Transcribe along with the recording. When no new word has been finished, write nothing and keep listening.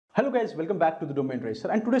Hello guys, welcome back to the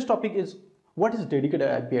DomainRacer, and today's topic is what is dedicated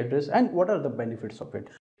IP address and what are the benefits of it.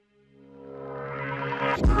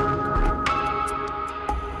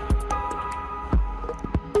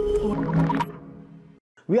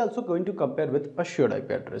 We are also going to compare with a shared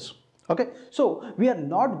IP address. Okay, so we are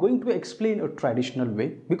not going to explain a traditional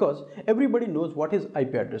way because everybody knows what is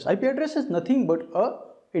IP address. IP address is nothing but a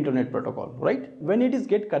internet protocol, right? When it is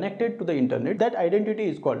get connected to the internet, that identity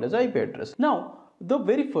is called as IP address. Now, the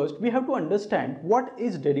very first we have to understand what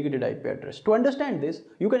is dedicated IP address. To understand this,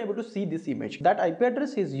 you can able to see this image. That IP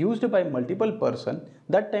address is used by multiple person.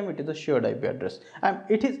 That time it is a shared IP address, and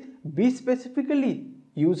it is be specifically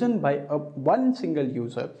used by one single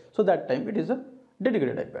user. So that time it is a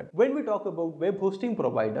dedicated IP address. When we talk about web hosting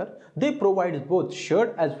provider, they provide both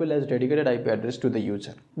shared as well as dedicated IP address to the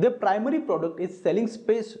user. Their primary product is selling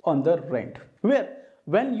space on the rent, where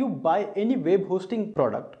when you buy any web hosting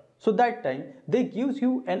product, so that time they gives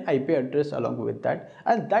you an IP address along with that,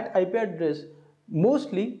 and that IP address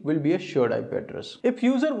mostly will be a shared IP address. If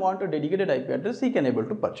user want a dedicated IP address, he can able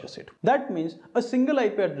to purchase it. That means a single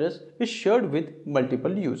IP address is shared with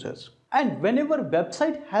multiple users. And whenever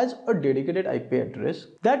website has a dedicated IP address,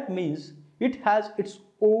 that means it has its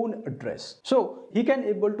own address. So he can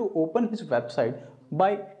able to open his website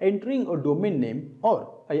by entering a domain name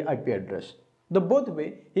or a IP address. The both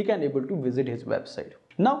way he can able to visit his website.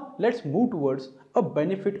 Now let's move towards a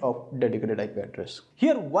benefit of dedicated IP address.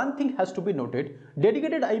 Here one thing has to be noted: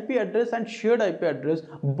 dedicated IP address and shared IP address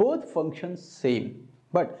both function same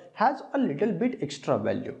but has a little bit extra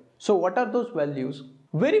value. So what are those values?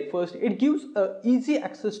 Very first, it gives easy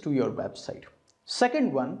access to your website.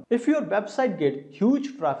 Second one, if your website get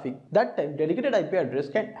huge traffic, that time dedicated IP address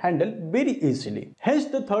can handle very easily. Hence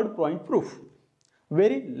the third point, proof.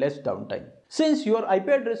 Very less downtime. Since your IP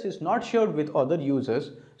address is not shared with other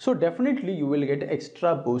users, so definitely you will get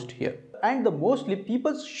extra boost here. And the mostly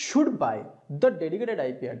people should buy the dedicated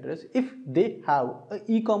IP address if they have an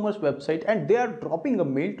e-commerce website and they are dropping a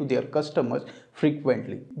mail to their customers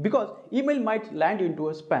frequently, because email might land into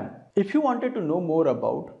a spam. If you wanted to know more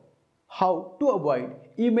about how to avoid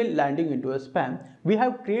email landing into a spam, we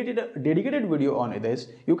have created a dedicated video on this.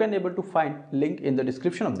 You can able to find link in the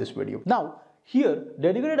description of this video. Now, here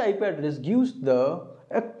dedicated IP address gives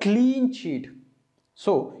a clean sheet,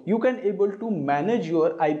 so you can able to manage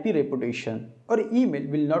your IP reputation, or email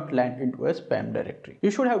will not land into a spam directory.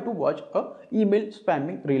 You should have to watch a email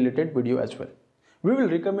spamming related video as well. We will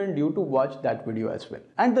recommend you to watch that video as well.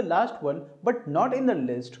 And the last one, but not in the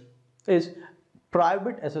list, is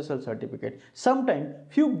private SSL certificate. Sometimes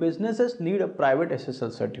few businesses need a private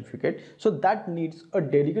SSL certificate, so that needs a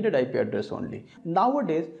dedicated IP address only.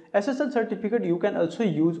 Nowadays, SSL certificate you can also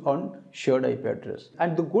use on shared IP address.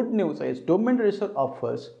 And the good news is DomainRacer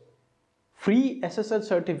offers free SSL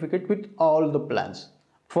certificate with all the plans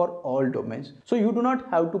for all domains, so you do not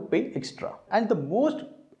have to pay extra. And the most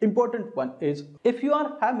important one is, if you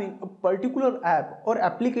are having a particular app or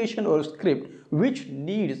application or script which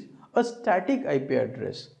needs a static IP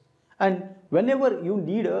address, and whenever you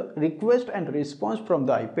need a request and response from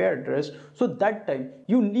the IP address, so that time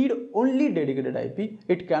you need only dedicated IP.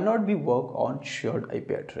 It cannot be work on shared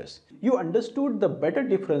IP address. You understood the better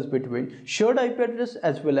difference between shared IP address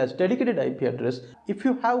as well as dedicated IP address. If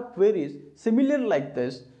you have queries similar like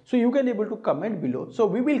this, so you can able to comment below, so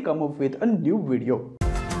we will come up with a new video.